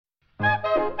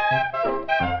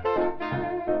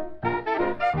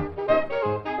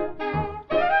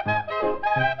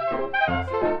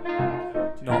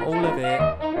Not all of it.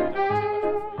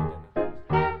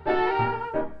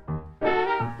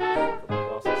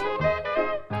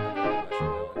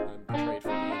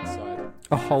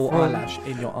 A whole eyelash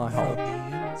in your eye hole.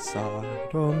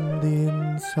 From the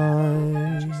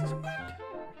inside.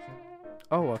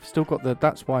 Oh, I've still got the...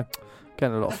 That's why I'm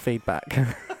getting a lot of feedback.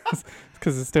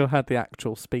 Because I still had the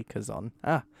actual speakers on.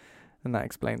 And that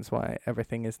explains why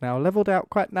everything is now levelled out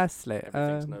quite nicely.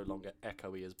 Everything's no longer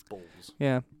echoey as balls.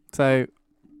 Yeah. So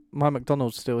my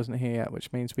McDonald's still isn't here yet,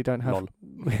 which means we don't have...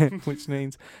 which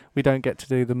means we don't get to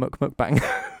do the McMukbang.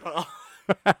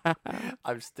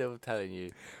 I'm still telling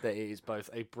you that it is both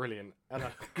a brilliant and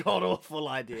a god-awful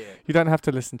idea. You don't have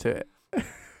to listen to it.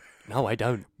 No, I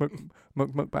don't.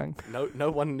 McMukbang.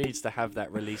 No one needs to have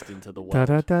that released into the world. Da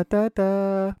da da da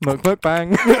da.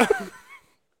 McMukbang.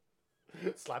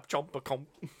 Slap chomper comp.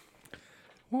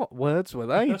 What words were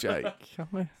they, Jake?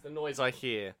 The noise I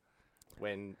hear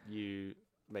when you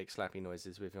make slappy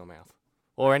noises with your mouth.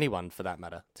 Or anyone, for that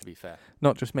matter, to be fair.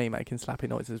 Not just me making slappy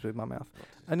noises with my mouth.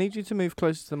 I need you to move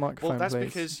closer to the microphone, well, that's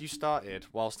please. because you started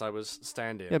whilst I was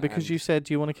standing. Yeah, because you said,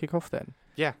 do you want to kick off then?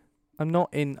 Yeah. I'm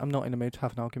not in a mood to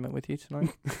have an argument with you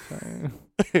tonight.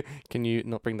 So. Can you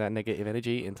not bring that negative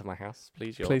energy into my house,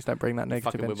 please? Please don't bring that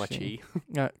negative fucking energy.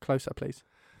 with my chi. Closer, please.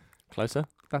 Closer?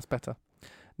 That's better.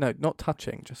 No, not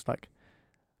touching, just like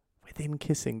within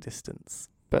kissing distance.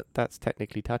 But that's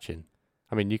technically touching.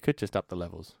 I mean, you could just up the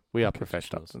levels. We are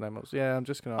professionals. Up the levels. Yeah, I'm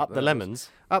just going to up the lemons.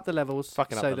 Up the levels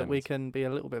Fucking so up the that we lemons. can be a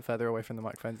little bit further away from the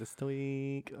microphones this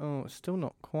week. Oh, it's still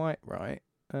not quite right.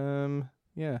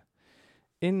 Yeah.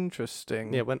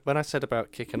 Interesting. Yeah, when I said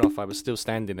about kicking off, I was still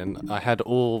standing and I had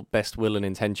all best will and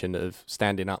intention of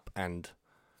standing up and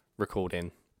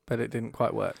recording. But it didn't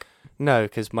quite work. No,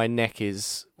 because my neck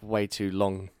is way too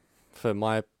long for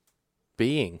my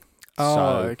being. Oh,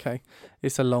 so, okay.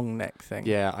 It's a long neck thing.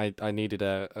 Yeah, I needed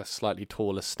a slightly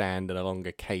taller stand and a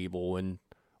longer cable,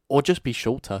 or just be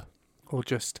shorter. Or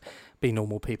just be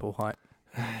normal people height.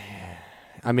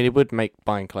 I mean, it would make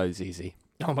buying clothes easy.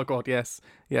 Oh my God, yes.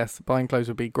 Yes, buying clothes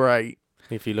would be great.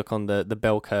 If you look on the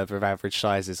bell curve of average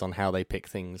sizes on how they pick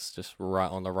things, just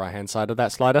right on the right-hand side of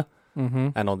that slider,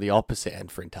 and on the opposite end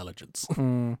for intelligence.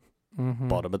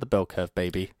 Bottom of the bell curve,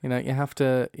 baby. You know, you have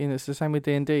to, it's the same with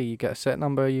D&D. You get a set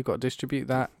number, you've got to distribute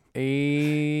that.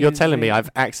 Easy. You're telling me I've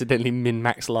accidentally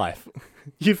min-maxed life?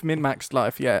 You've min-maxed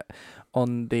life, yeah,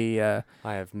 on the... I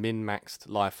have min-maxed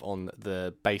life on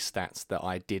the base stats that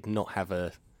I did not have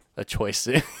a choice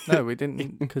in. No, we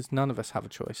didn't, because none of us have a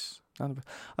choice. I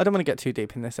don't want to get too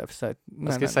deep in this episode. I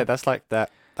was going to say, that's like that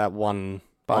one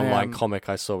But online comic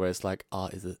I saw where it's like,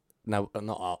 art is a... No,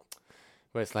 not art.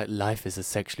 Where it's like, life is a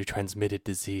sexually transmitted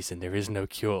disease and there is no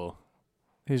cure.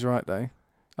 He's right, though.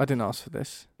 I didn't ask for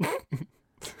this.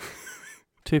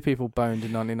 2 people boned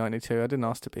in 1992. I didn't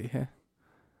ask to be here.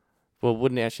 Well,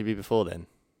 wouldn't it actually be before then?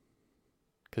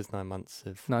 Because 9 months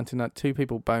of... 2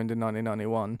 people boned in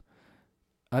 1991.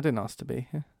 I didn't ask to be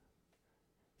here.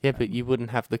 Yeah, but you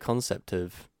wouldn't have the concept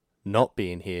of not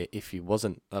being here if you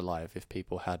wasn't alive, if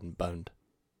people hadn't boned.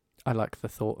 I like the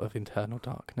thought of internal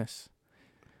darkness.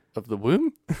 Of the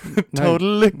womb? No.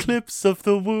 Total eclipse of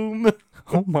the womb.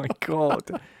 Oh my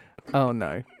God. Oh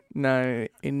no. No.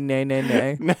 No.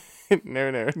 No.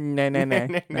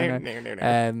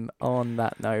 On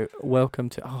that note, welcome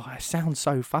to... Oh, I sound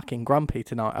so fucking grumpy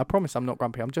tonight. I promise I'm not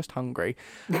grumpy. I'm just hungry.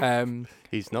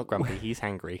 He's not grumpy. He's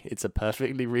hangry. It's a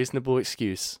perfectly reasonable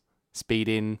excuse.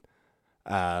 Speeding,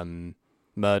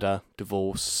 murder,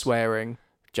 divorce, Swearing.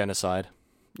 genocide.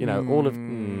 You know, all of...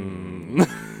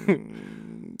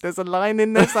 There's a line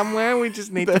in there somewhere. We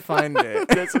just need to find it.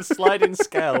 There's a sliding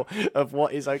scale of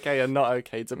what is okay and not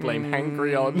okay to blame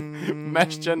hangry on.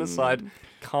 Mass genocide.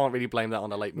 Can't really blame that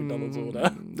on a late McDonald's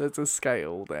order. There's a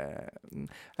scale there.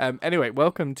 Anyway,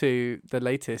 welcome to the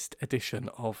latest edition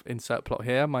of Insert Plot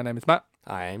here. My name is Matt.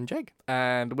 I'm Jake.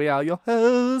 And we are your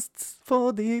hosts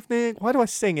for the evening. Why do I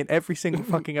sing in every single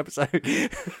fucking episode?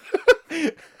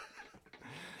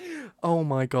 Oh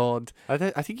my God. I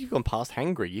think you've gone past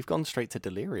hangry. You've gone straight to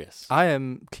delirious. I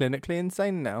am clinically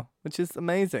insane now, which is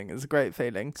amazing. It's a great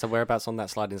feeling. So whereabouts on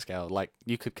that sliding scale? Like,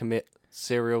 you could commit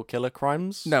serial killer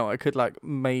crimes? No, I could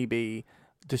maybe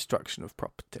destruction of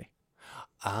property.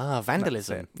 Ah,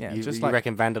 vandalism. Yeah, you just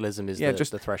reckon vandalism is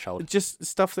the threshold? Just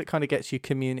stuff that kind of gets you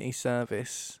community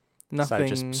service. Nothing.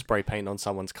 So just spray paint on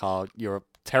someone's car. You're a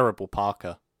terrible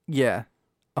parker. Yeah.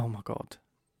 Oh my God.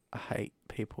 I hate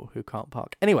people who can't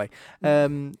park. Anyway,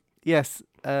 yes.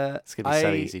 It's going to be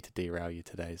so easy to derail you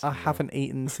today. I haven't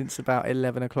eaten since about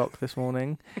 11 o'clock this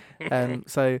morning.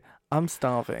 So I'm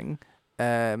starving.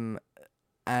 And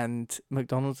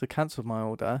McDonald's have cancelled my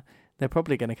order. They're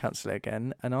probably going to cancel it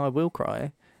again, and I will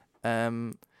cry.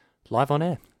 Live on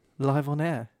air. Live on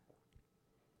air.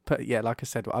 But yeah, like I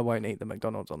said, I won't eat the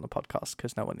McDonald's on the podcast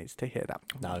because no one needs to hear that.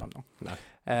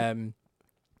 No.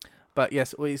 But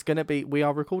yes, it's going to be. We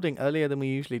are recording earlier than we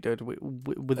usually did.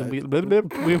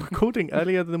 We're recording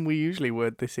earlier than we usually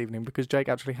would this evening because Jake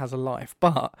actually has a life.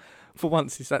 But for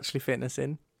once, he's actually fitting us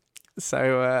in.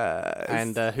 So.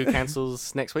 And who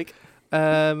cancels next week?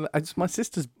 It's my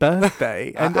sister's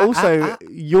birthday, and also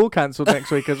you're cancelled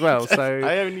next week as well. So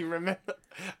I only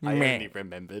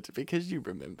remembered because you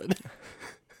remembered.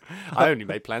 I only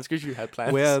made plans because you had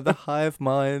plans. We're the hive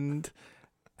mind.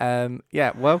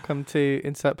 Welcome to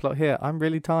Insert Plot here. I'm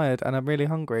really tired and I'm really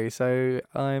hungry, so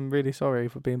I'm really sorry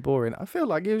for being boring. I feel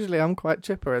like usually I'm quite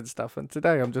chipper and stuff, and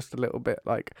today I'm just a little bit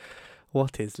like,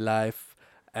 what is life?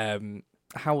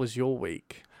 How was your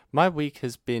week? My week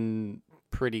has been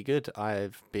pretty good.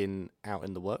 I've been out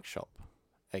in the workshop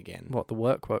again. What, the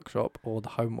workshop or the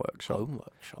home workshop? Home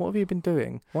workshop. What have you been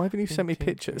doing? Why haven't you sent me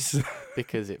pictures?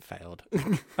 Because it failed.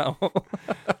 Oh.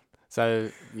 So,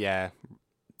 yeah.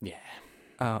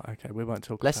 Oh, okay. We won't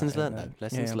talk Lessons about learned, it. though.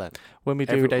 Lessons learned. When we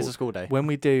do, every day's a school day. When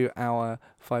we do our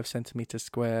 5 centimetre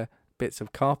square bits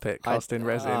of carpet cast in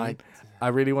resin, I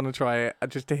really want to try it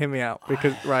just to hear me out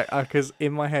because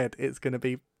in my head it's going to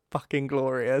be fucking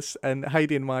glorious, and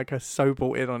Heidi and Mike are so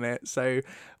bought in on it, so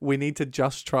we need to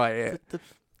just try it.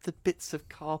 The bits of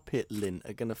carpet lint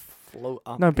are going to float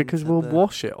up. No, because we'll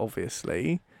wash it,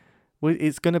 obviously.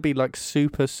 It's going to be like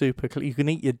super, super clean. You can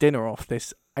eat your dinner off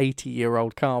this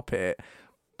 80-year-old carpet,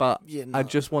 but I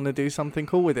just want to do something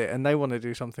cool with it, and they want to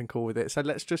do something cool with it. So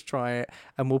let's just try it,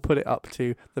 and we'll put it up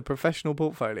to the professional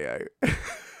portfolio.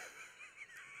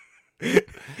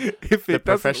 If the it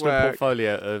professional work,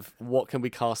 portfolio of what can we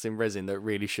cast in resin that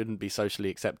really shouldn't be socially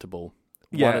acceptable.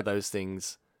 Yeah. One of those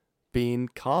things being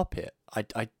carpet.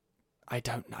 I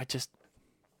just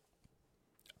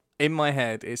in my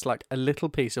head it's like a little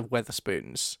piece of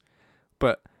Weatherspoons,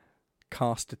 but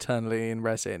cast eternally in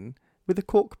resin with a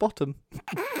cork bottom.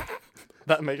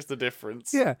 That makes the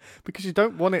difference. Yeah, because you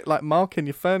don't want it like marking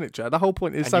your furniture. The whole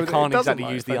point is and so you can't exactly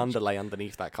like use the underlay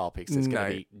underneath that carpet because it's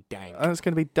going to be dank. And it's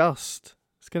going to be dust.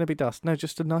 It's going to be dust. No,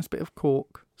 just a nice bit of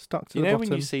cork stuck to the bottom.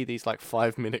 When you see these like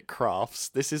 5-minute crafts,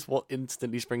 this is what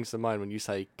instantly springs to mind when you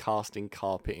say casting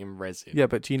carpet in resin. Yeah,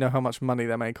 but do you know how much money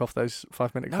they make off those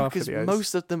 5-minute craft videos? Because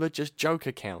most of them are just joke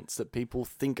accounts that people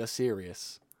think are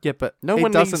serious. Yeah, but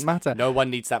it doesn't matter. No one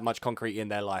needs that much concrete in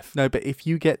their life. No, but if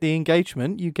you get the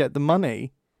engagement, you get the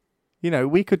money. You know,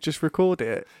 we could just record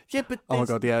it. Yeah, but... Oh my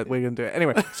God, yeah, we're going to do it.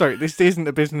 Anyway, sorry, this isn't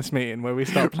a business meeting where we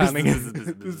start planning.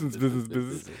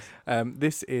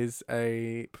 This is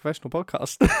a professional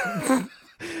podcast.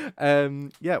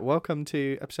 Welcome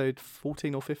to episode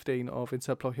 14 or 15 of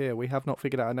Insert Plot here. We have not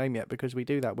figured out a name yet because we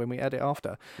do that when we edit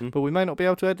after. But we may not be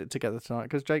able to edit together tonight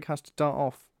because Jake has to start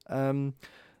off.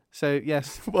 So,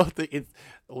 yes. Well,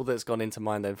 all that's gone into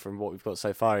mind then from what we've got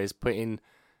so far is putting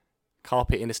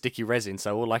carpet in a sticky resin,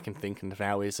 so all I can think of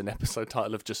now is an episode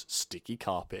title of just sticky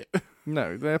carpet.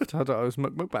 No, the episode title was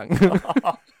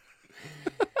McMukbang.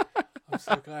 I'm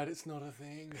so glad it's not a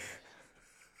thing.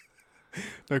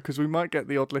 No, because we might get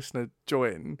the odd listener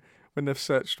join when they've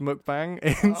searched mukbang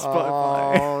in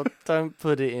Spotify. Oh, don't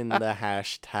put it in the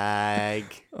hashtag.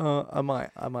 I might.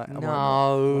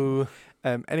 No.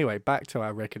 Anyway, back to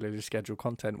our regularly scheduled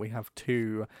content. We have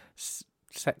 2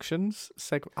 sections.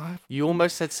 You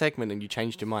almost said segment and you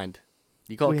changed your mind.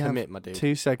 You got to commit, my dude.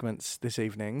 2 segments this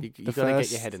evening. You got to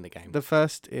get your head in the game. The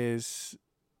first is,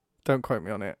 don't quote me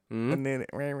on it. And then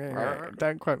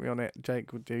don't quote me on it.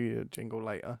 Jake will do your jingle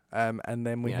later. And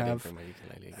then we have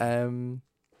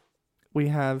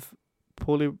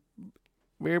Paulie.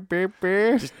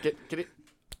 Just get it.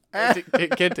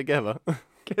 Get it together.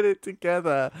 Get it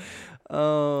together.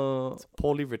 Oh, it's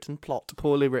poorly written plot.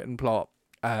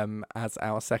 As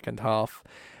our second half.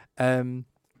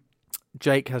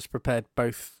 Jake has prepared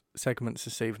both segments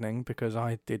this evening because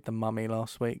I did the mummy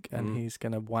last week, and he's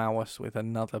going to wow us with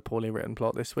another poorly written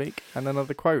plot this week and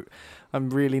another quote. I'm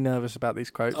really nervous about these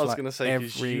quotes. I was going to say,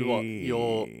 because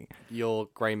your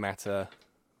grey matter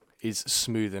is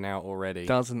smoothing out already.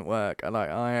 Doesn't work.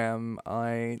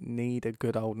 I need a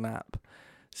good old nap.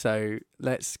 So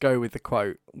let's go with the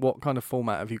quote. What kind of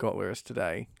format have you got with us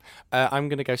today? I'm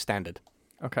going to go standard.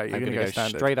 Okay, you're going to go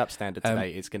standard. Straight up standard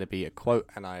today. It's going to be a quote,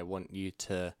 and I want you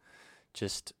to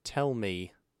just tell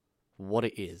me what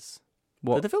it is.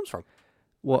 What the film's from.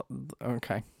 What?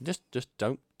 Okay. Just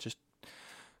don't.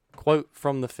 Quote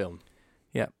from the film.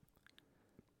 Yeah.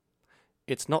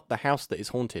 It's not the house that is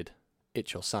haunted.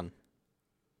 It's your son.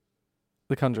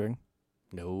 The Conjuring.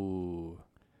 No.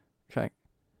 Okay.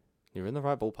 You're in the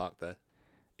right ballpark there.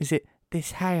 Is it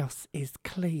This House is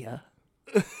Clear?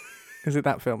 Is it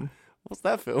that film? What's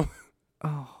that film?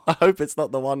 Oh. I hope it's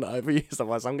not the one that I've used,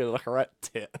 otherwise I'm going to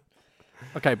correct it.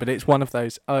 Okay, but it's one of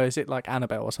those. Oh, is it like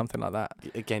Annabelle or something like that?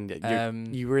 Again,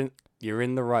 you're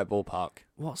in the right ballpark.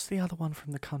 What's the other one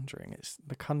from The Conjuring? It's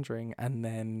The Conjuring, and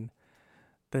then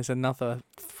there's another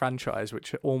franchise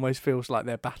which almost feels like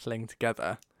they're battling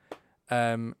together.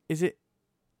 Is it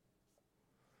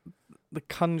The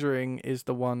Conjuring? Is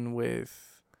the one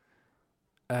with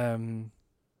no,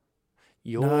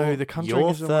 The Conjuring.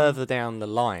 You're is the further one... down the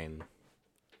line.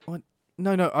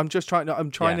 No. I'm just trying.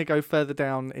 I'm trying to go further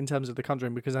down in terms of The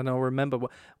Conjuring because then I'll remember.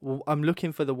 I'm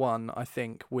looking for the one I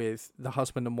think with the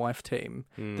husband and wife team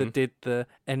that did the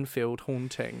Enfield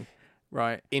haunting,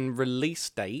 right? In release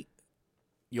date,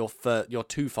 you're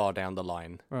too far down the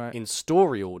line. Right. In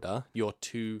story order, you're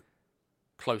too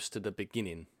close to the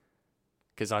beginning.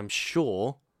 Because I'm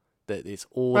sure that it's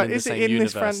all in the same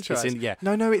universe. This franchise? Yeah.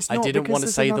 No, it's not. I didn't want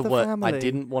to say the word. Family. I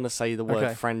didn't want to say the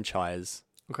word franchise.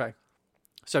 Okay.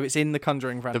 So it's in the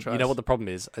Conjuring franchise. You know what the problem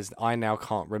is I now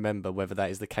can't remember whether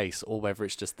that is the case or whether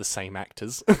it's just the same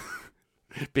actors.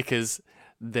 Because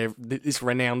it's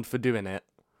renowned for doing it.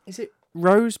 Is it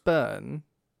Rose Byrne?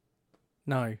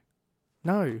 No,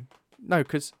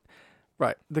 because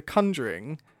right, The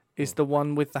Conjuring is the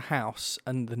one with the house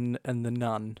and the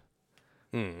nun.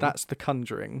 That's The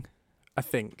Conjuring, I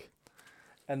think.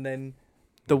 And then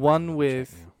the one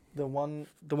with the one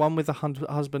with the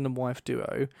husband and wife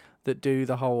duo that do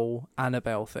the whole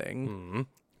Annabelle thing.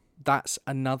 That's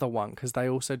another one because they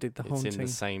also did the haunting. It's in the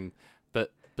same,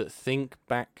 but think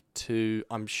back to.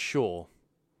 I'm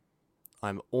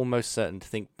almost certain to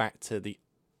think back to the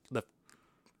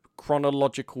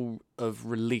chronological of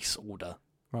release order.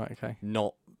 Right. Okay.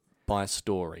 Not by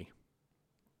story.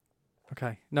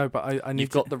 Okay. No, but I need.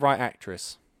 You've got the right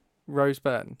actress. Rose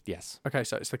Byrne. Yes. Okay,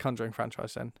 so it's the Conjuring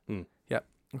franchise then. Yep.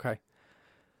 Okay.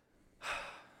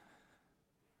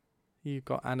 You've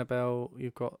got Annabelle.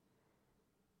 You've got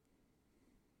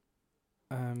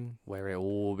where it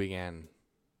all began.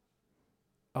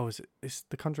 Oh, is it? It's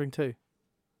The Conjuring 2.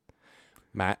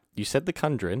 Matt, you said The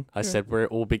Conjuring. I said where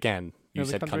it all began. You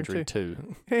said Conjuring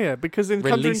 2. Yeah, because in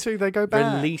Conjuring 2 they go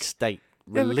back. Release date.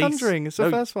 Yeah, The Conjuring. It's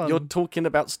the first one. You're talking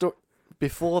about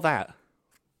before that.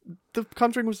 The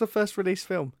Conjuring was the first released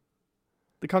film.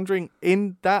 The Conjuring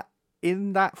in that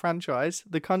franchise,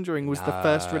 The Conjuring was the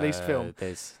first released film.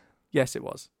 Yes, it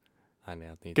was. I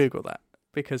now need Google that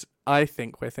because I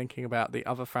think we're thinking about the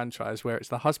other franchise where it's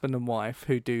the husband and wife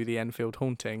who do the Enfield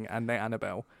haunting and the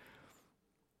Annabelle.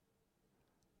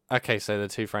 Okay, so the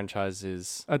two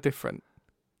franchises are different.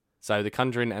 So The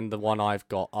Conjuring and the one I've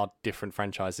got are different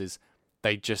franchises.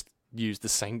 They just use the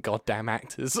same goddamn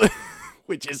actors.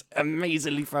 Which is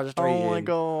amazingly frustrating. Oh my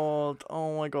god.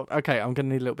 Okay, I'm going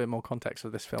to need a little bit more context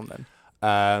of this film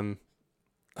then.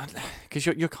 Because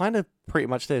you're kind of pretty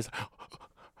much this.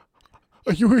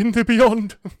 Are you in the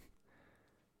beyond?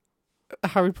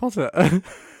 Harry Potter?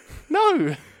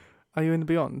 No. Are you in the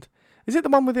beyond? Is it the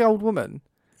one with the old woman?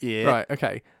 Yeah. Right,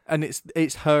 okay. And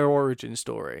it's her origin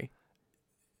story.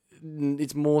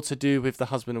 It's more to do with the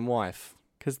husband and wife.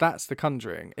 Because that's The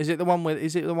Conjuring. Is it the one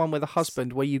with the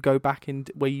husband where you go back in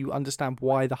where you understand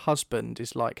why the husband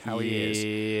is like how he is?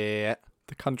 Yeah.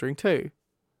 The Conjuring 2.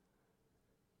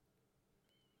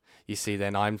 You see,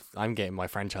 then I'm getting my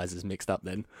franchises mixed up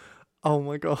then. Oh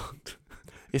my god.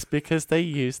 It's because they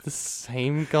use the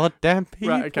same goddamn people.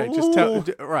 Right,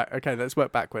 okay, let's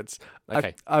work backwards.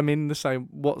 Okay. I'm in the same.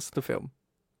 What's the film?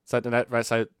 So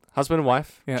husband and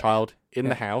wife, child in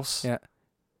the house. Yeah.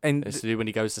 And it's to do when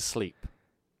he goes to sleep.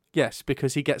 Yes,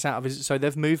 because he gets out of his... So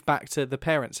they've moved back to the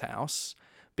parents' house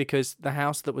because the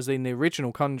house that was in the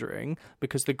original Conjuring,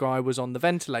 because the guy was on the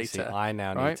ventilator. See, I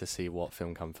now need to see what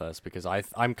film come first because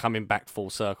I'm coming back full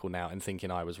circle now and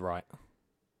thinking I was right.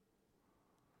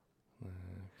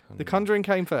 The Conjuring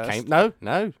came first. No.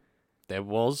 There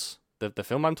was... The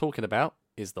film I'm talking about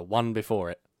is the one before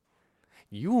it.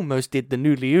 You almost did the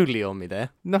noodly oodly on me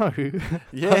there. No.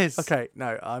 Yes. Okay,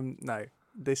 no. No.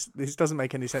 This doesn't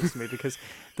make any sense to me because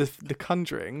the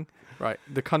Conjuring, right?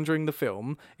 The Conjuring, the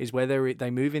film, is where they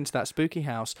move into that spooky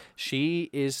house. She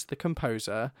is the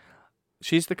composer.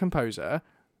 She's the composer,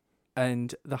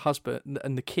 and the husband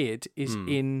and the kid is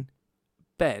in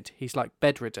bed. He's like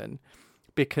bedridden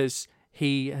because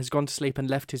he has gone to sleep and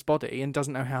left his body and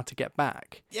doesn't know how to get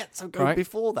back. Yeah, so go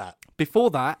before that. Before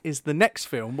that is the next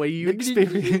film where you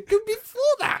experience... Go before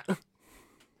that.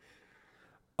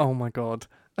 Oh my god.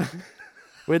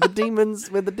 Where the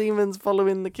demons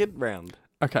following the kid round.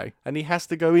 Okay. And he has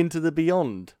to go into the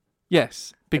beyond.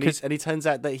 Yes, because and he turns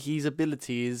out that his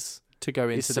ability is to go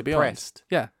into the suppressed.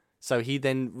 beyond. Yeah. So he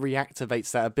then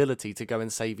reactivates that ability to go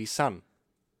and save his son.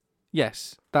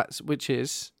 Yes, which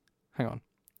is. Hang on.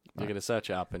 You're going to search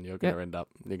it up, and you're going to end up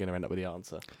with the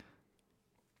answer.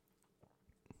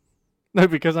 No,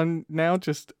 because I'm now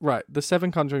just right. The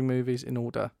 7 Conjuring movies in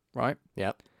order, right?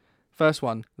 Yep. First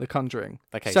one, The Conjuring.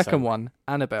 Okay. Second one,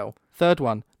 Annabelle. Third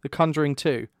one, The Conjuring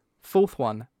 2. Fourth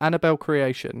one, Annabelle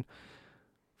Creation.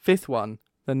 Fifth one,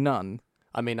 The Nun.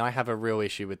 I mean, I have a real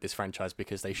issue with this franchise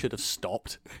because they should have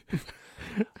stopped.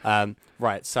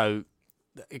 Right. So,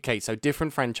 okay. So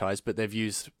different franchise, but they've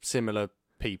used similar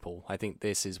people. I think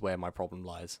this is where my problem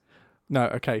lies. No,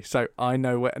 okay, so I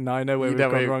know where we've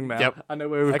gone wrong now. Yep. I know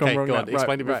where we've gone wrong now. Okay, go on,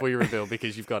 explain it before you reveal,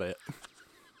 because you've got it.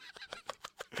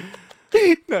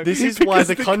 No, this is why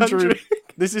the Conjuring.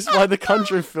 This is why the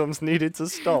Conjuring films needed to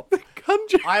stop. The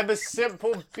Conjuring. I have a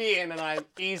simple being, and I'm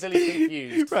easily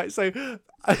confused. Right, so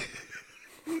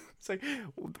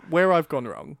where I've gone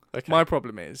wrong. Okay. My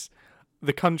problem is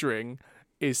the Conjuring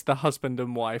is the husband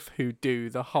and wife who do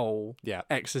the whole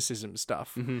exorcism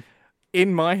stuff. Mm-hmm.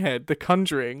 In my head, The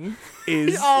Conjuring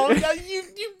is... Oh, no, you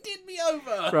did me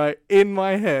over! Right, in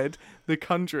my head, The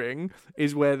Conjuring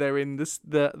is where they're in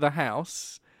the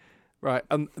house, right?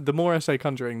 And the more I say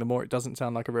Conjuring, the more it doesn't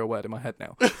sound like a real word in my head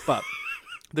now. But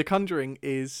The Conjuring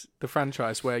is the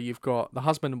franchise where you've got the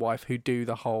husband and wife who do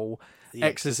the whole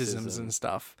exorcisms and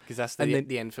stuff. Because that's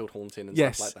the Enfield haunting and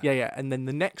stuff like that. Yeah. And then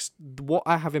the next... What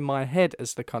I have in my head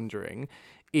as The Conjuring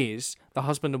is the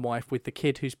husband and wife with the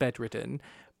kid who's bedridden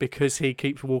because he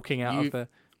keeps walking out of the...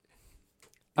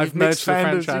 I've merged the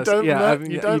franchise.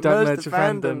 You don't merge the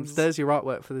fandoms. There's your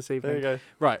artwork for this evening. There you go.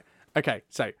 Right. Okay,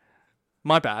 so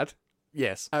my bad.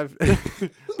 Yes.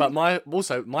 But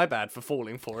my bad for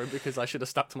falling for it because I should have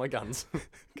stuck to my guns.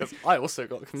 Because I also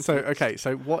got confused.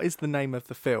 So what is the name of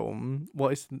the film?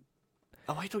 What is...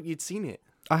 Oh, I thought you'd seen it.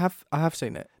 I have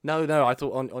seen it. No, I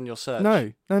thought on your search.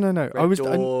 No. Red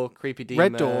Door, Creepy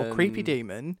Demon. Red Door, Creepy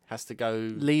Demon has to go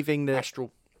leaving the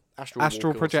astral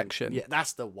projection. Yeah,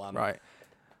 that's the one. Right.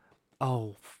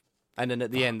 Oh. And then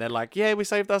at the end they're like, "Yeah, we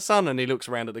saved our son," and he looks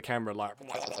around at the camera like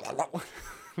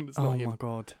oh my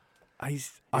god.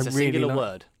 It's a singular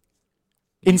word.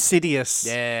 Insidious.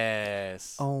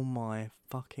 Yes. Oh my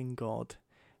fucking god.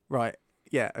 Right.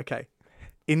 Yeah, okay.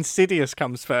 Insidious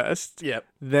comes first. Yep.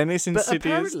 Then it's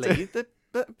Insidious.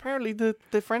 But apparently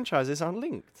the franchises aren't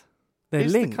linked. They're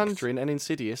linked. The Conjuring and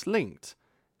Insidious linked?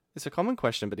 It's a common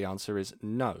question, but the answer is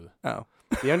no. Oh.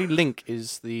 The only link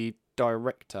is the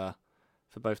director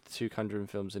for both the 2 Conjuring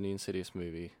films and the Insidious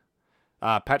movie.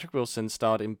 Patrick Wilson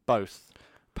starred in both.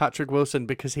 Patrick Wilson,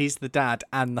 because he's the dad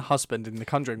and the husband in The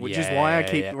Conjuring, which is why I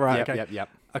keep... Right, okay. Yep.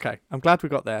 Okay, I'm glad we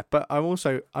got there, but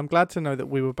I'm glad to know that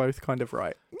we were both kind of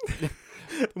right.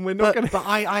 And we're not But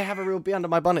I have a real bee under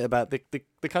my bonnet about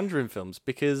the Conjuring films,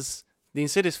 because the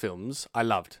Insidious films I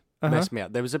loved. Messed me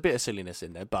up. There was a bit of silliness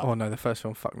in there, but... Oh no, the first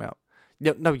film fucked me up.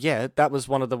 Yeah, that was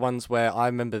one of the ones where I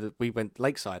remember that we went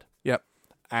lakeside. Yep.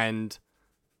 And,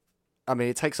 I mean,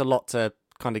 it takes a lot to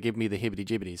kind of give me the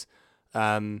hibbity-jibbities.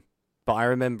 But I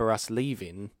remember us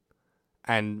leaving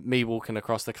and me walking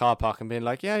across the car park and being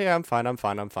like, yeah, I'm fine.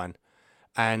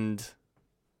 And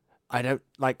I don't,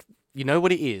 like, you know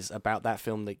what it is about that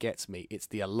film that gets me? It's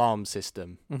the alarm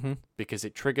system. Mm-hmm. Because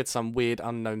it triggered some weird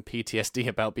unknown PTSD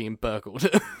about being burgled.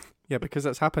 Yeah, because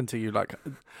that's happened to you like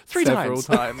several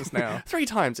times now. 3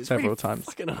 times. It's several really times.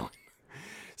 Fucking annoying.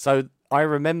 So I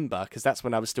remember, because that's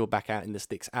when I was still back out in the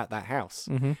sticks at that house.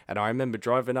 Mm-hmm. And I remember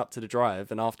driving up to the drive,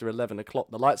 and after 11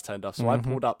 o'clock, the lights turned off. So I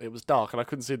pulled up, it was dark, and I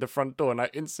couldn't see the front door, and I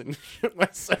instantly shook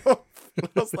myself. I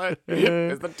was like,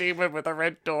 there's the demon with the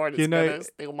red door, and it's going to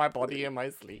steal my body in my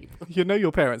sleep. You know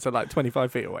your parents are like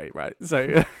 25 feet away, right?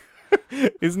 So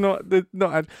it's not...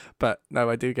 But no,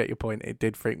 I do get your point. It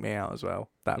did freak me out as well,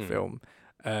 that film.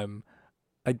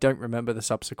 I don't remember the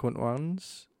subsequent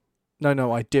ones.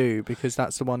 No, I do, because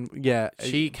that's the one... Yeah.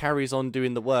 She carries on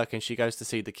doing the work, and she goes to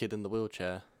see the kid in the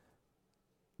wheelchair.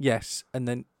 Yes, and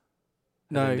then...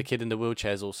 No. And then the kid in the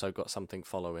wheelchair's also got something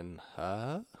following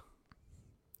her.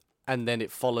 And then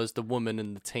it follows the woman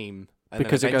and the team. And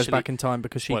because it goes back in time,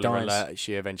 because she dies. Alert,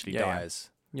 she eventually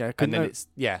dies. Yeah, and then it's...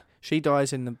 Yeah. She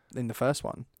dies in the first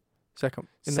one.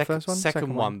 The first one?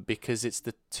 Second one, because it's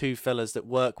the 2 fellas that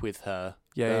work with her.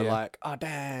 Yeah, They're like, oh,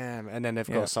 damn. And then they've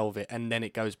got to solve it. And then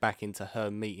it goes back into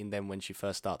her meeting them when she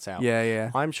first starts out.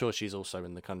 Yeah. I'm sure she's also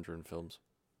in the Conjuring films.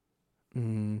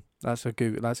 That's a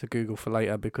Google for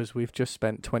later, because we've just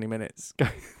spent 20 minutes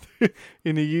going through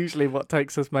usually what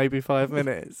takes us maybe 5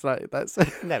 minutes. Like that's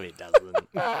No, it doesn't.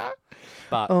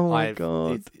 But oh my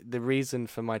God. The reason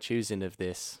for my choosing of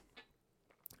this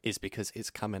is because it's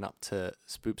coming up to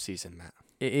spook season, Matt.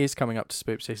 It is coming up to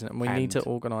spook season, and we need to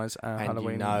organise our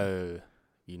Halloween.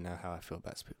 You know how I feel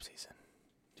about spook season.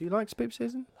 Do you like spook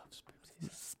season? I love spook season.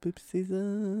 Spook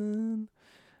season.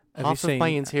 Half of my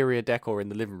interior decor in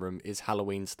the living room is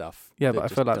Halloween stuff. Yeah, but I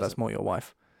feel like that's more your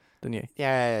wife than you.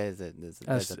 Yeah,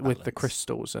 there's a with the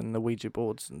crystals and the Ouija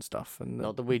boards and stuff. And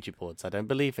not the Ouija boards. I don't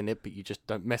believe in it, but you just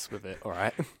don't mess with it, all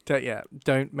right?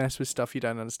 Don't mess with stuff you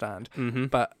don't understand. Mm-hmm.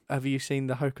 But have you seen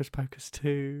the Hocus Pocus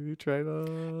 2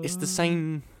 trailer? It's the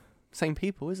same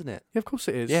people, isn't it? Yeah, of course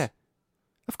it is. Yeah.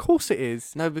 Of course it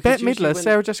is. No, because Bette Midler,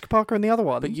 Sarah Jessica Parker, and the other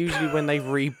one. But usually when they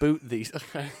reboot these...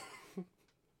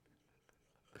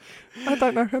 I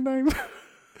don't know her name.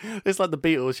 It's like the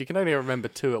Beatles. You can only remember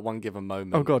 2 at one given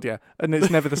moment. Oh, God, yeah. And it's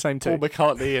never the same 2. Paul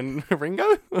McCartney and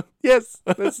Ringo? Yes,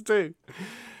 that's 2.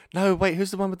 No, wait,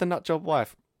 who's the one with the nutjob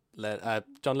wife?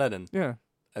 John Lennon. Yeah.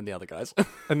 And the other guys.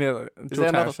 And the other, is there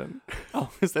another?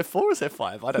 Oh, is there 4 or is there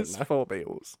 5? I don't know. 4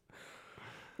 Beatles.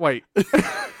 Wait.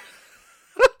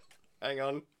 Hang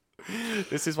on.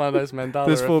 This is one of those Mandela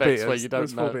There's 4 effects Beatles. where you don't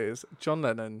There's know. 4 Beatles. John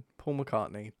Lennon, Paul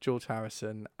McCartney, George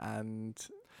Harrison, and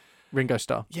Ringo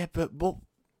Starr. Yeah, but what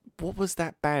was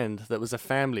that band that was a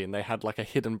family and they had like a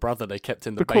hidden brother they kept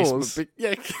in the The basement? Corrs.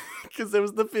 Yeah, because there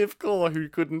was the 5th core who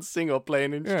couldn't sing or play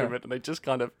an instrument, and they just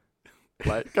kind of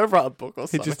like go write a book or He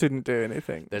something. just didn't do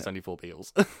anything. There's only 4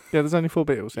 Beatles. Yeah, there's only 4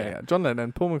 Beatles. Yeah. Yeah. John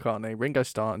Lennon, Paul McCartney, Ringo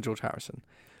Starr, and George Harrison.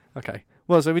 Okay.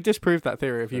 Well, so we disproved that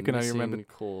theory if you can only remember.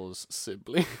 Cause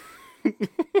sibling.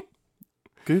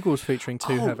 Google's featuring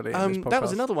too heavily in this podcast. That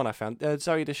was another one I found.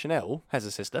 Zoe Deschanel has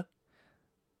a sister.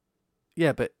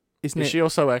 Yeah, but isn't Is it? she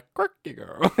also a quirky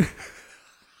girl?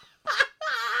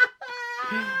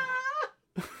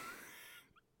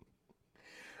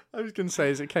 I was going to say,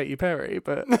 is it Katy Perry?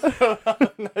 But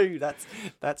No,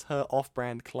 that's her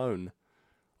off-brand clone.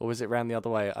 Or was it round the other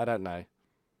way? I don't know.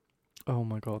 oh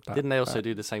my God. Didn't they also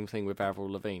do the same thing with Avril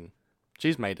Lavigne?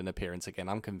 She's made an appearance again.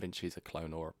 I'm convinced she's a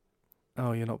clone or...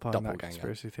 Oh, you're not part of that Doppelganger.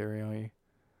 conspiracy theory, are you?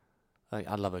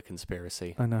 I love a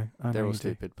conspiracy. I know. They're all you do.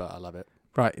 stupid, but I love it.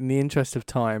 Right, in the interest of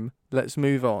time, let's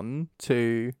move on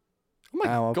to Oh my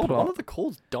our God, plot. one of the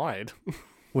calls died.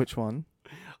 Which one?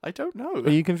 I don't know. Are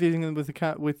you confusing them with the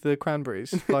cat with the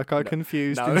cranberries? Like I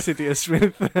confused No. Insidious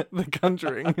with the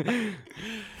Conjuring.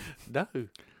 No.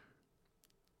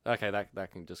 Okay,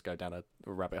 that can just go down a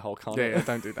rabbit hole, can't Yeah, it? yeah,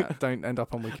 don't do that. Don't end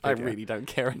up on Wikipedia. I really don't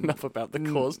care enough about the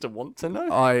cause to want to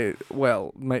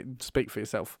know. Mate, speak for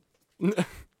yourself.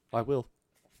 I will.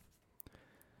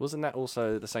 Wasn't that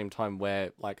also the same time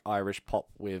where like Irish pop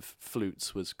with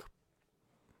flutes was?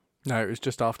 No, it was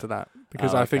just after that.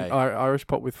 Because Oh, I think okay. Irish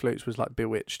pop with flutes was like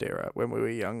Bewitched era when we were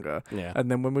younger. Yeah.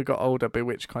 And then when we got older,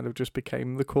 Bewitched kind of just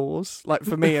became the cause. Like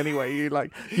for me anyway, you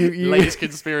Latest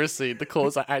conspiracy: the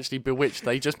cause are actually bewitched.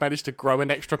 They just managed to grow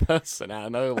an extra person out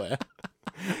of nowhere.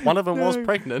 One of them was No.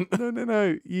 pregnant.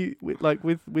 No.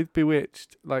 With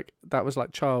Bewitched, like that was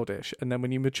like childish, and then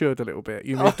when you matured a little bit,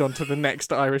 you moved on to the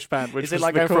next Irish band, which Is it was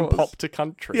like the going from Cause. pop to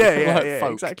country? Yeah, Like yeah,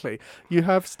 folk? exactly. You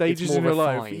have stages more in your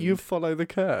life. refined. You follow the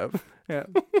curve. Yeah.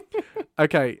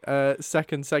 Okay.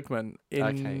 Second segment in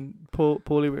Okay.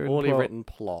 poorly written. Poorly plot. written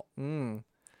plot.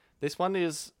 This one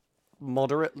is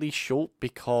moderately short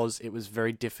because it was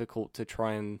very difficult to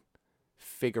try and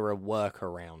figure a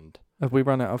workaround. Have we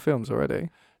run out of films already?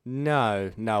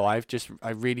 No. I've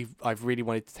really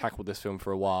wanted to tackle this film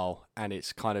for a while, and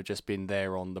it's kind of just been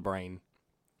there on the brain.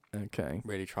 Okay.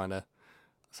 Really trying to.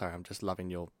 Sorry, I'm just loving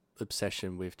your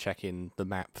obsession with checking the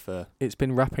map for It's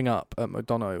been wrapping up at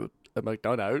McDonald's.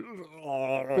 McDonald's.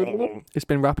 It's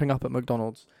been wrapping up at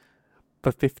McDonald's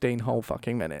for 15 whole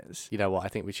fucking minutes. You know what? I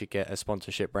think we should get a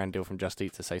sponsorship brand deal from Just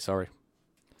Eat to say sorry.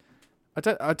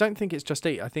 I don't think it's Just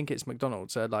Eat. I think it's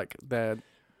McDonald's.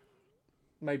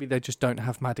 Maybe they just don't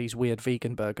have Maddie's weird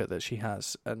vegan burger that she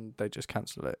has, and they just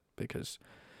cancel it because.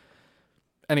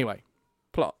 Anyway,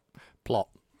 plot.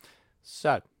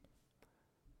 So,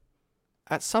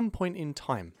 at some point in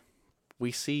time,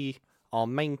 we see our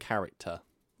main character.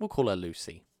 We'll call her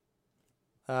Lucy.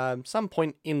 Some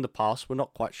point in the past, we're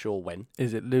not quite sure when.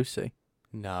 Is it Lucy?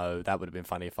 No, that would have been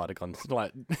funny if I'd have gone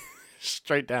like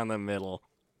straight down the middle.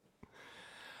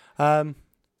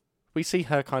 We see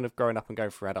her kind of growing up and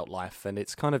going through adult life, and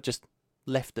it's kind of just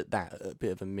left at that, a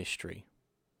bit of a mystery.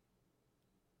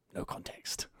 No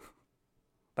context.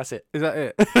 That's it. Is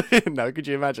that it? No, could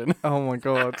you imagine? Oh my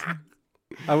god.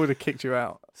 I would have kicked you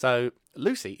out. So,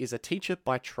 Lucy is a teacher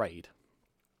by trade,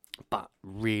 but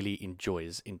really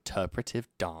enjoys interpretive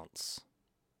dance.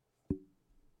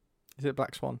 Is it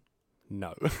Black Swan?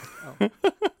 No. Oh.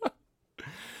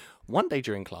 One day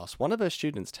during class, one of her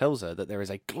students tells her that there is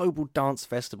a global dance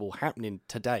festival happening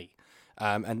today,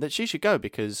 and that she should go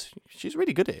because she's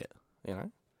really good at it, you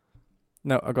know?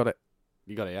 No, I got it.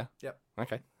 You got it, yeah? Yep.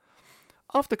 Okay.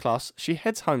 After class, she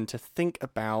heads home to think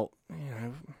about,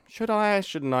 should I,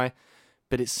 shouldn't I?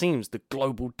 But it seems the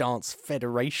Global Dance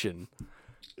Federation...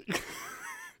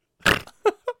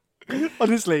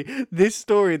 Honestly, this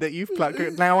story that you've plucked,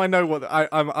 now I know what I'm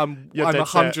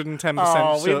 110%.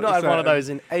 Oh, we've not had one of those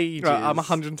in ages. Right, I'm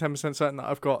 110% certain that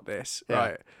I've got this,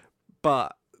 right?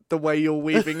 But the way you're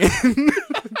weaving in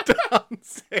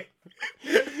dancing.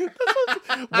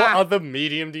 What other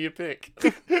medium do you pick?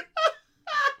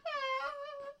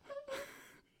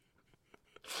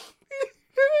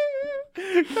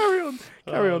 Carry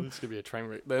on. This could be a train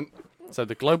wreck then. So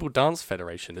the Global Dance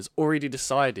Federation has already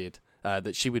decided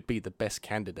that she would be the best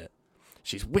candidate.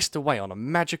 She's whisked away on a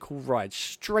magical ride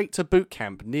straight to boot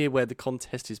camp near where the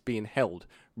contest is being held,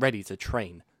 ready to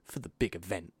train for the big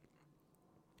event.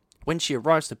 When she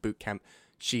arrives to boot camp,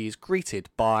 she is greeted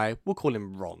by, we'll call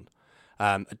him Ron,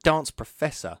 a dance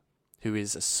professor who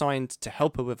is assigned to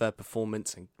help her with her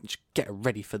performance and get her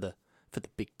ready for the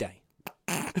big day.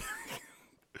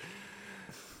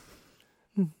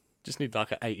 Just need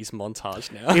like an 80s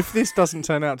montage now. If this doesn't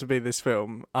turn out to be this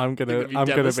film, I'm gonna be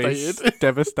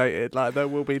devastated. Like, there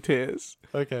will be tears.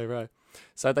 Okay, right.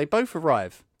 So they both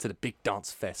arrive to the big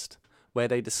dance fest, where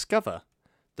they discover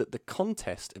that the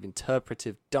contest of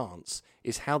interpretive dance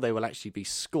is how they will actually be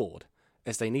scored,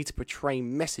 as they need to portray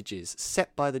messages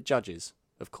set by the judges,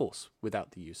 of course,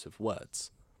 without the use of words.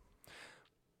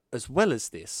 As well as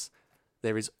this,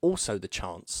 there is also the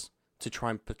chance to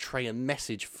try and portray a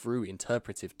message through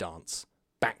interpretive dance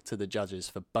back to the judges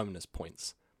for bonus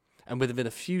points. And within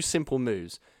a few simple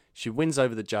moves, she wins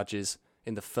over the judges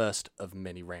in the first of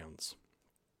many rounds.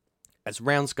 As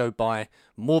rounds go by,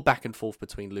 more back and forth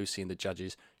between Lucy and the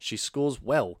judges, she scores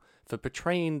well for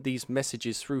portraying these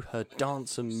messages through her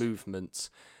dance and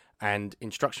movements, and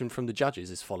instruction from the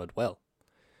judges is followed well.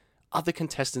 Other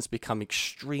contestants become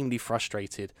extremely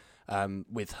frustrated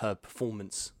with her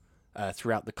performance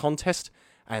throughout the contest,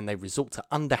 and they resort to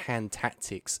underhand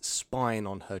tactics, spying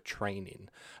on her training,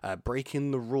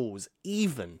 breaking the rules,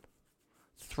 even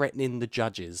threatening the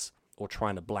judges or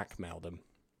trying to blackmail them.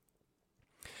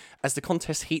 As the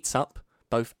contest heats up,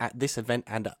 both at this event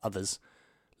and at others,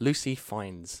 Lucy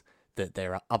finds that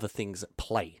there are other things at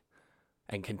play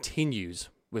and continues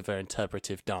with her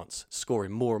interpretive dance,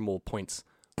 scoring more and more points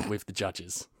with the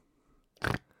judges.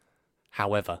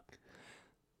 However,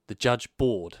 the judge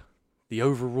board, the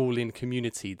overruling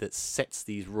community that sets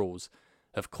these rules,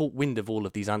 have caught wind of all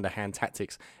of these underhand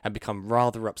tactics and become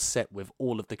rather upset with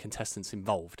all of the contestants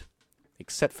involved,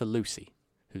 except for Lucy,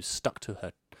 who's stuck to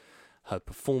her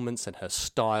performance and her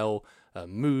style, her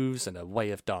moves and her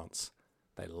way of dance.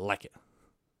 They like it.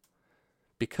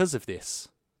 Because of this,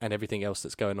 and everything else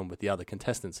that's going on with the other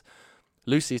contestants,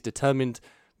 Lucy is determined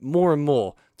more and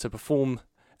more to perform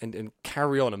and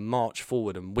carry on and march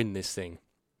forward and win this thing.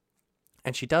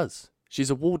 And she does.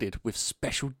 She's awarded with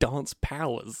special dance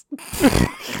powers.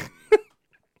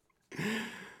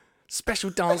 Special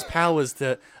dance powers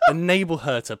that enable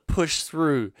her to push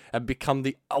through and become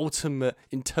the ultimate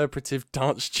interpretive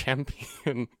dance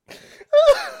champion.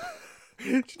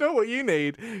 Do you know what you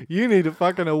need? You need a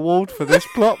fucking award for this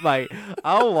plot, mate.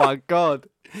 Oh my god.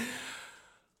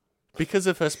 Because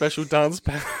of her special dance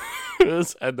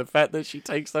powers and the fact that she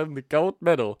takes home the gold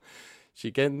medal, she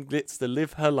again gets to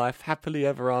live her life happily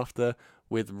ever after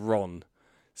with Ron,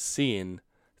 seeing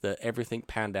that everything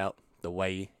panned out the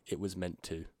way it was meant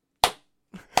to.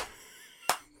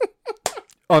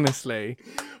 Honestly.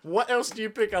 What else do you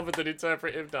pick up with an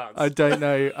interpretive dance? I don't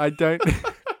know. I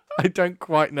don't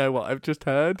quite know what I've just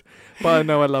heard, but I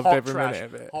know I loved every minute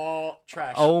of it. Hot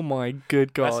trash. Oh my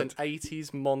good god. That's an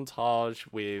 80s montage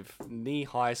with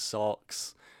knee-high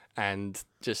socks and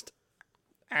just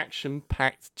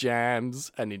action-packed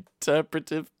jams and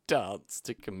interpretive dance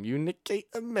to communicate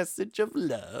a message of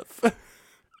love.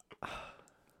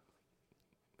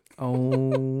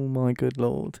 Oh my good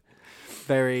lord.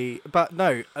 I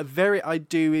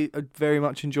do very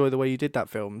much enjoy the way you did that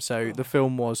film. So the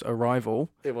film was Arrival.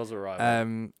 It was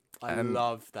Arrival. I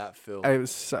love that film. It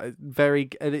was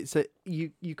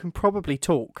you can probably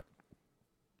talk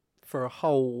for a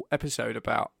whole episode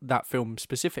about that film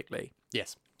specifically.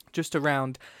 Yes. Just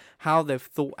around how they've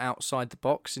thought outside the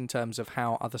box in terms of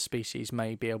how other species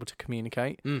may be able to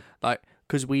communicate. Like,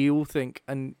 because we all think,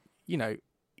 and, you know,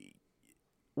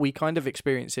 we kind of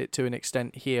experience it to an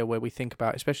extent here where we think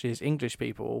about, especially as English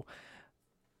people,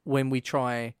 when we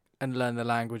try and learn the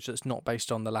language that's not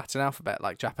based on the Latin alphabet,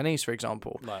 like Japanese, for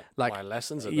example. Like my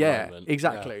lessons at the moment.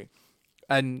 Exactly.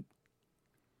 Yeah. And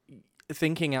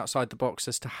thinking outside the box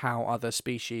as to how other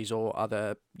species or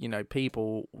other,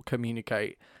 people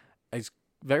communicate is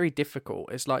very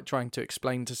difficult. It's like trying to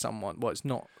explain to someone, but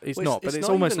it's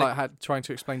almost like trying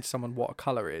to explain to someone what a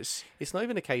colour is. It's not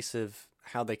even a case of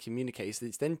how they communicate,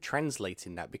 it's then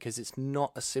translating that, because it's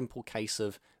not a simple case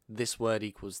of this word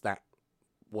equals that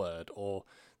word or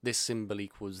this symbol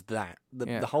equals that.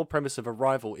 The whole premise of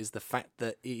Arrival is the fact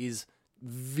that it is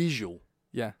visual.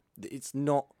 Yeah. It's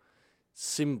not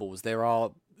symbols. There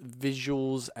are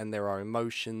visuals and there are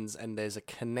emotions and there's a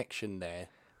connection there.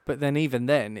 But then even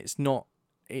then, it's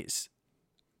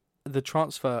the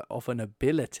transfer of an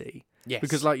ability. Yes.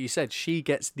 Because like you said, she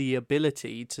gets the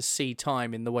ability to see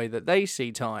time in the way that they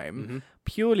see time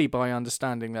purely by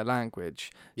understanding their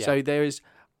language. Yeah. So there is...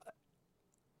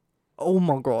 Oh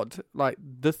my God, like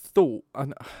the thought,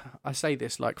 and I say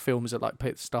this like films are like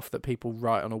stuff that people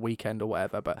write on a weekend or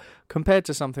whatever, but compared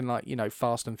to something like,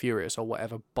 Fast and Furious or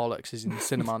whatever bollocks is in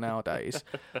cinema nowadays,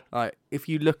 like if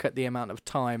you look at the amount of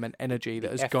time and energy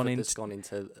that has gone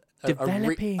into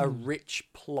developing a rich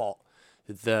plot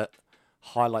that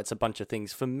highlights a bunch of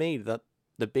things. For me, the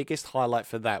biggest highlight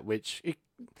for that, which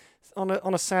on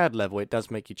a sad level, it does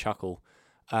make you chuckle,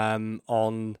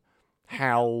 on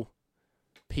how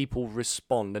people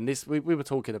respond. And this we were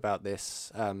talking about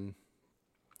this with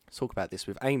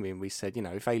Amy, and we said,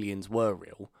 if aliens were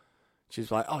real, she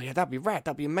was like, oh yeah, that'd be rad,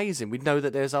 that'd be amazing, we'd know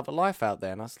that there's other life out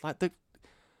there. And I was like,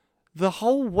 the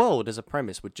whole world as a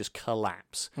premise would just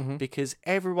collapse, because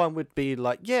everyone would be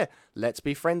like, yeah, let's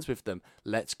be friends with them,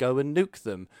 let's go and nuke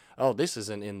them. Oh, this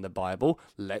isn't in the Bible,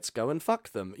 let's go and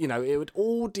fuck them. It would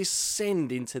all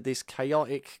descend into this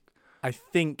chaotic... I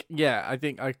think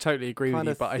I totally agree with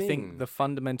you, but I think the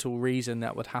fundamental reason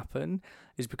that would happen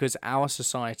is because our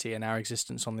society and our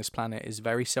existence on this planet is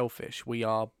very selfish. We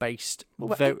are based...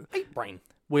 ape brain.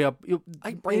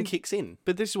 Ape brain kicks in.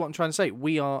 But this is what I'm trying to say.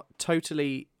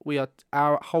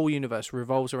 Our whole universe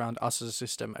revolves around us as a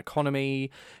system, economy,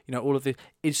 all of this.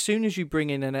 As soon as you bring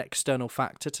in an external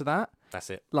factor to that... That's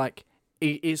it. Like,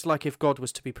 it's like if God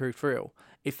was to be proved real.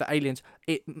 If the aliens...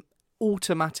 It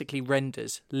automatically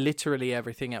renders literally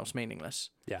everything else meaningless.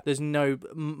 Yeah. There's no...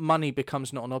 Money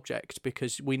becomes not an object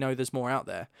because we know there's more out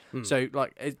there. So,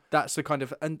 like, that's the kind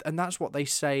of... And that's what they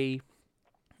say...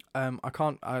 I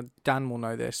can't... Dan will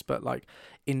know this, but, like,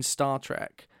 in Star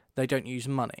Trek, they don't use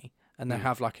money. And they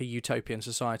have, like, a utopian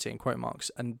society, in quote marks.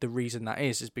 And the reason that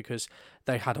is because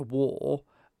they had a war,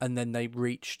 and then they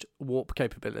reached warp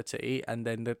capability, and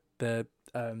then the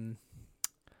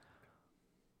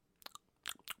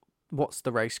what's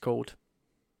the race called?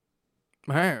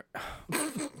 My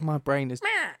brain has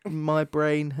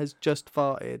just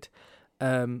farted.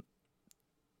 No,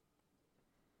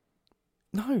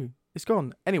 it's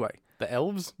gone. Anyway. The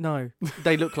elves? No,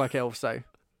 they look like elves though.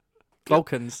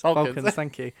 Vulcans,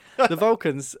 thank you. The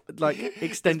Vulcans, like,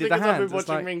 extended their hands. I've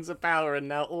been watching Rings of Power, and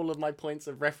now all of my points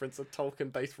of reference are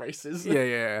Tolkien-based races.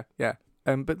 Yeah.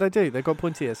 But they do. They've got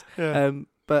pointy ears. Yeah.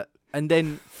 But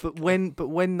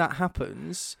when that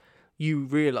happens, you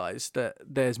realise that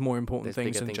there's more important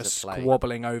things than just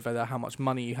squabbling over how much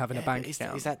money you have in a bank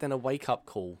account. Is that then a wake-up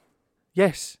call?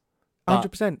 Yes,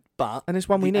 100%. But and it's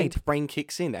one we need. The brain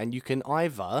kicks in, and you can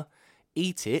either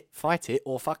eat it, fight it,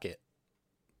 or fuck it.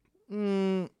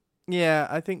 Yeah,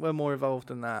 I think we're more evolved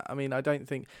than that. I mean, I don't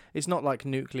think... It's not like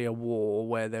nuclear war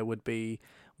where there would be...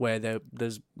 We've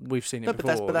seen it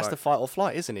before. But that's the fight or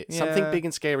flight, isn't it? Yeah. Something big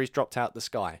and scary is dropped out the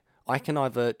sky. I can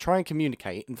either try and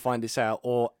communicate and find this out,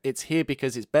 or it's here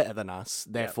because it's better than us.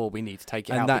 Therefore, we need to take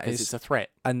it out because it's a threat.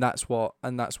 And that's what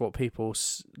people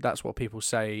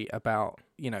say about,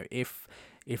 if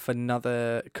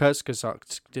another...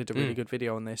 Kurzgesagt did a really good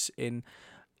video on this.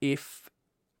 If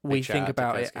we think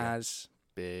about it as...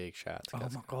 Big shout out to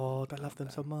Kurzgesagt. Oh my God, I love them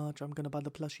so much. I'm going to buy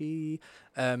the plushie.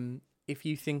 If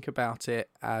you think about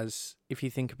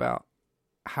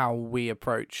how we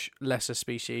approach lesser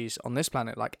species on this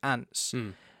planet, like ants,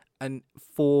 and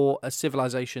for a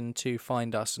civilization to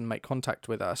find us and make contact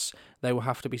with us, they will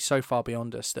have to be so far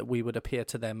beyond us that we would appear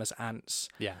to them as ants.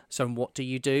 Yeah. So what do?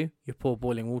 You pour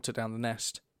boiling water down the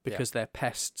nest because they're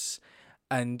pests.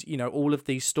 And, all of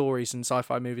these stories and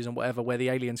sci-fi movies and whatever, where the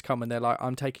aliens come and they're like,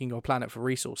 I'm taking your planet for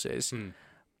resources.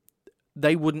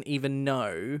 They wouldn't even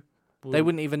know They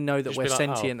wouldn't even know that just we're be like,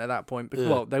 oh. sentient at that point.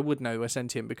 Well, they would know we're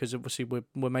sentient because obviously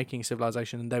we're making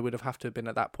civilization, and they would have to have been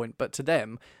at that point. But to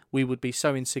them, we would be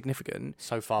so insignificant,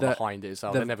 so far behind it,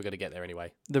 so they're never going to get there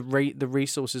anyway. The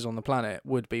resources on the planet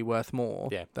would be worth more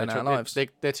than our lives.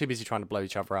 They're too busy trying to blow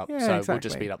each other up, so exactly. we'll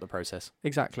just speed up the process.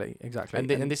 Exactly.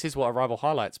 And this is what Arrival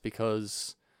highlights,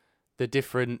 because the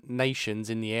different nations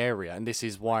in the area, and this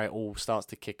is why it all starts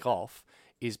to kick off,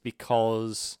 is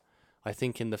because I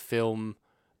think in the film,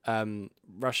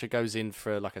 Russia goes in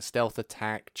for like a stealth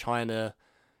attack. China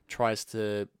tries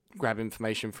to grab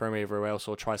information from everywhere else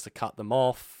or tries to cut them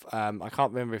off. I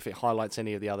can't remember if it highlights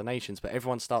any of the other nations, but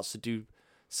everyone starts to do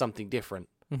something different.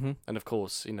 Mm-hmm. And of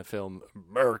course, in the film,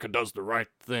 America does the right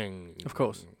thing. Of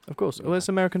course. Well, it's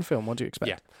an American film. What do you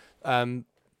expect? Yeah.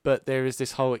 But there is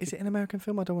this whole... Is it an American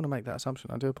film? I don't want to make that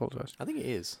assumption. I do apologise. I think it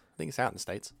is. I think it's out in the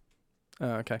States.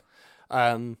 Oh, okay.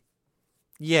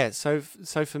 Yeah, so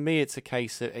for me, it's a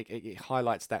case that it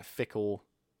highlights that fickle...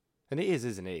 And it is,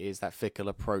 isn't it? It is that fickle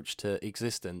approach to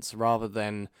existence, rather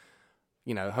than,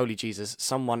 holy Jesus,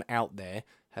 someone out there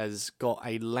has got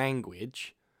a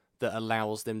language that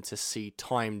allows them to see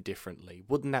time differently.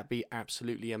 Wouldn't that be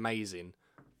absolutely amazing?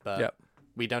 But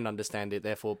we don't understand it,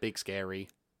 therefore big scary.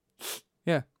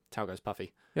 Yeah. Tail goes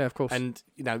puffy. Yeah, of course. And,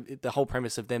 the whole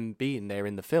premise of them being there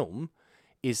in the film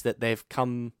is that they've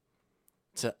come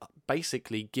to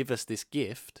basically give us this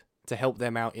gift to help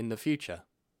them out in the future.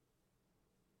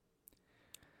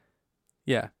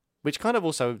 Yeah. Which kind of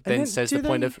also then says the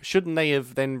point of, shouldn't they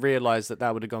have then realised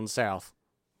that would have gone south?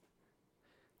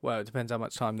 Well, it depends how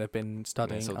much time they've been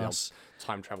studying us.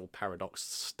 Time travel paradox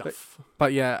stuff.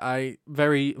 But yeah, I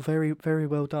very, very, very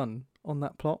well done on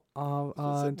that plot. I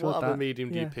enjoyed that. What other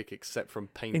medium do you pick except from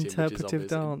painting? Interpretive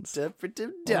dance.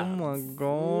 Interpretive dance. Oh my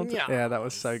god. Yes. Yeah, that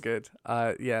was so good.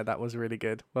 Yeah, that was really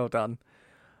good. Well done.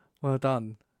 Well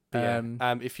done.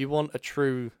 If you want a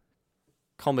true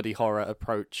comedy horror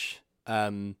approach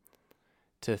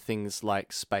to things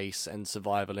like space and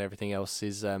survival and everything else,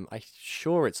 is I'm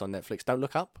sure it's on Netflix. Don't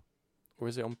Look Up, or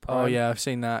is it on Prime? Oh yeah, I've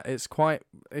seen that. It's quite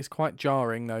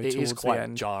jarring though. It is towards quite the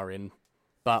end. jarring,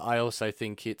 but I also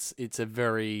think it's a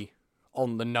very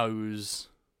on the nose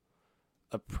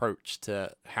approach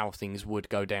to how things would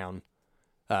go down,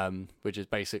 which is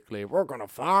basically we're gonna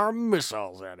fire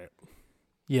missiles at it.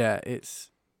 Yeah,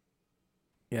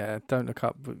 Don't Look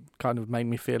Up kind of made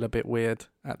me feel a bit weird,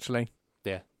 actually.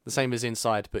 Yeah, the same as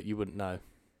Inside, but you wouldn't know.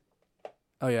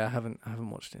 Oh yeah, I haven't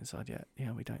watched Inside yet.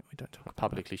 Yeah, we don't talk about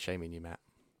publicly shaming you, Matt.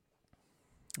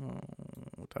 Oh,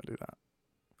 don't do that.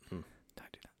 Hmm.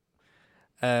 Don't do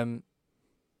that.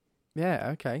 Yeah,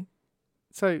 okay.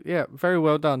 So yeah, very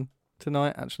well done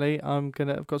tonight. Actually, I've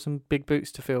got some big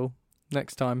boots to fill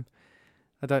next time.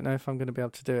 I don't know if I'm going to be able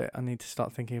to do it. I need to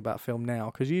start thinking about film now,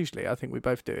 because usually I think we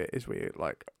both do it. Is we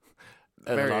like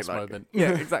at the last moment? Yeah,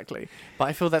 exactly. But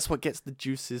I feel that's what gets the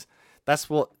juices.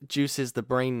 That's what juices the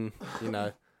brain.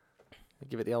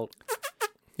 Give it the old.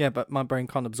 Yeah, but my brain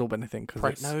can't absorb anything because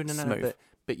it's smooth.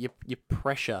 But your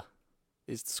pressure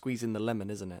is squeezing the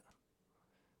lemon, isn't it?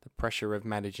 The pressure of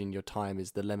managing your time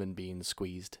is the lemon being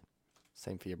squeezed.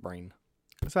 Same for your brain.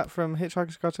 Is that from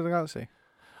Hitchhiker's Guide to the Galaxy?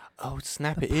 Oh,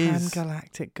 snap, the it is.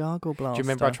 Pan-galactic gargle blaster. Do you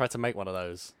remember I tried to make one of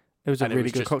those? It was a really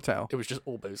good cocktail. It was just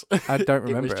all booze. I don't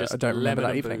remember it. I don't remember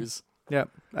that evening. Booze. Yeah.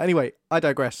 Anyway, I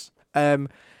digress. Yeah,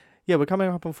 we're coming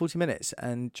up on 40 minutes,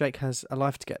 and Jake has a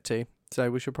life to get to, so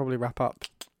we should probably wrap up.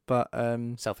 But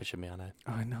selfish of me, I know.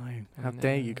 I know. How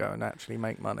dare you go and actually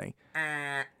make money?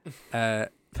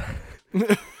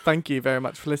 Thank you very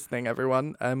much for listening,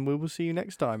 everyone, and we will see you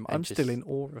next time. I'm still in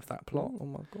awe of that plot. Oh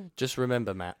my god. Just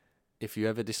remember, Matt, if you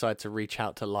ever decide to reach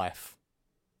out to life,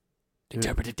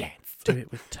 interpretive dance. Do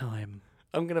it with time.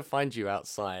 I'm going to find you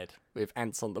outside with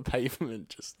ants on the pavement,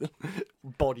 just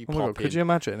body popping. God, could you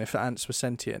imagine if the ants were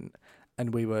sentient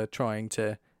and we were trying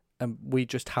to, and we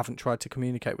just haven't tried to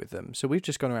communicate with them? So we've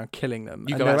just gone around killing them.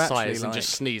 You and go outside and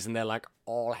just sneeze and they're like,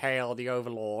 all hail the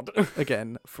Overlord.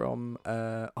 Again, from,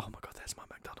 oh my God, there's my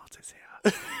McDonald's is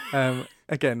here.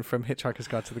 Again, from Hitchhiker's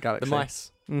Guide to the Galaxy. The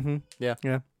mice. Mm-hmm. Yeah.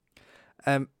 Yeah.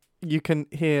 You can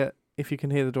hear, if you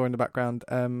can hear the door in the background,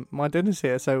 my dinner's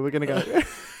here, so we're going to go.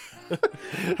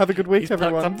 Have a good week, He's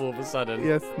everyone. Up all of a sudden.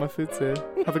 Yes, my food's here.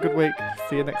 Have a good week.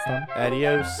 See you next time.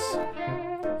 Adios.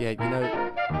 Yeah,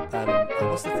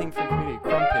 what's the thing from Community?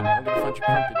 Crumpet. I'm going to find you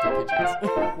crumpet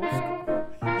to pigeons.